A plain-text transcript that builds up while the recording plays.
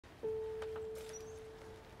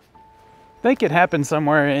think it happened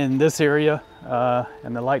somewhere in this area,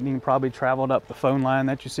 and the lightning probably traveled up the phone line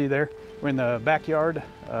that you see there. We're in the backyard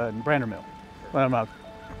in Brandermill, one of my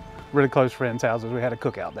really close friends' houses. We had a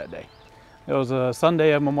cookout that day. It was a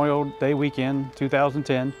Sunday of Memorial Day weekend,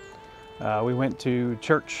 2010. We went to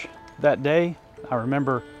church that day. I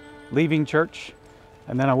remember leaving church,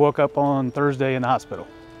 and then I woke up on Thursday in the hospital.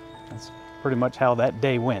 That's pretty much how that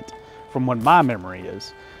day went, from what my memory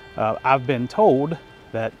is. I've been told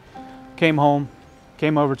that came home,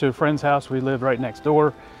 came over to a friend's house. We lived right next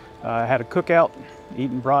door. Had a cookout,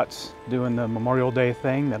 eating brats, doing the Memorial Day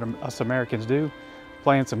thing that us Americans do,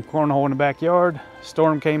 playing some cornhole in the backyard.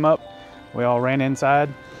 Storm came up. We all ran inside,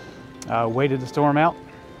 waited the storm out.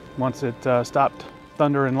 Once it stopped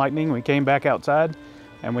thunder and lightning, we came back outside,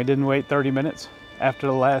 and we didn't wait 30 minutes after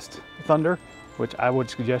the last thunder, which I would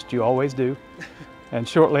suggest you always do. And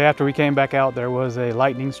shortly after we came back out, there was a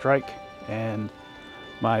lightning strike, and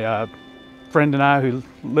my friend and I, who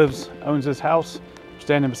owns this house,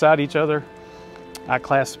 standing beside each other. I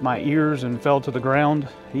clasped my ears and fell to the ground.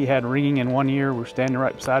 He had ringing in one ear. We're standing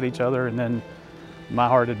right beside each other, and then my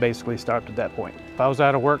heart had basically stopped at that point. I was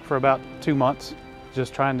out of work for about 2 months,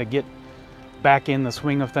 just trying to get back in the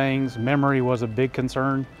swing of things. Memory was a big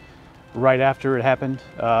concern right after it happened.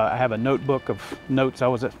 I have a notebook of notes I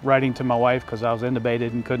was writing to my wife because I was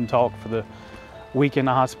intubated and couldn't talk for the week in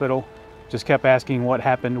the hospital. Just kept asking what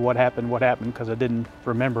happened, because I didn't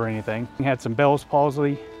remember anything. I had some Bell's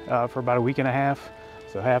palsy for about a week and a half,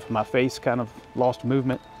 so half of my face kind of lost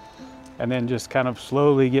movement, and then just kind of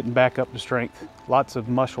slowly getting back up to strength. Lots of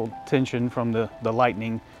muscle tension from the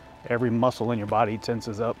lightning. Every muscle in your body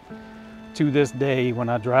tenses up. To this day, when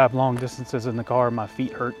I drive long distances in the car, my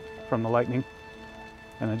feet hurt from the lightning,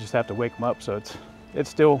 and I just have to wake them up, so it's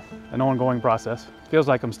still an ongoing process. Feels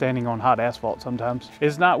like I'm standing on hot asphalt sometimes.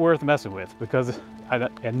 It's not worth messing with, because I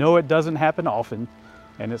know it doesn't happen often,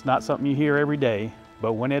 and it's not something you hear every day,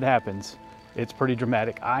 but when it happens, it's pretty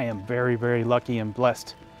dramatic. I am very, very lucky and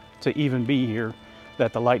blessed to even be here,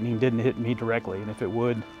 that the lightning didn't hit me directly, and if it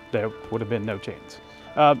would, there would have been no chance.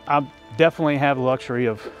 I definitely have the luxury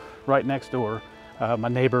of right next door. My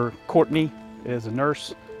neighbor Courtney is a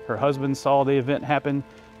nurse. Her husband saw the event happen,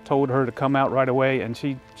 told her to come out right away, and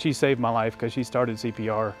she saved my life because she started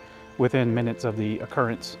CPR within minutes of the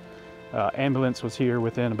occurrence. Ambulance was here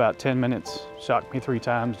within about 10 minutes, shocked me 3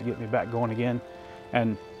 times to get me back going again.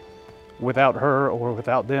 And without her or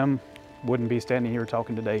without them, wouldn't be standing here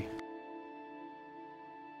talking today.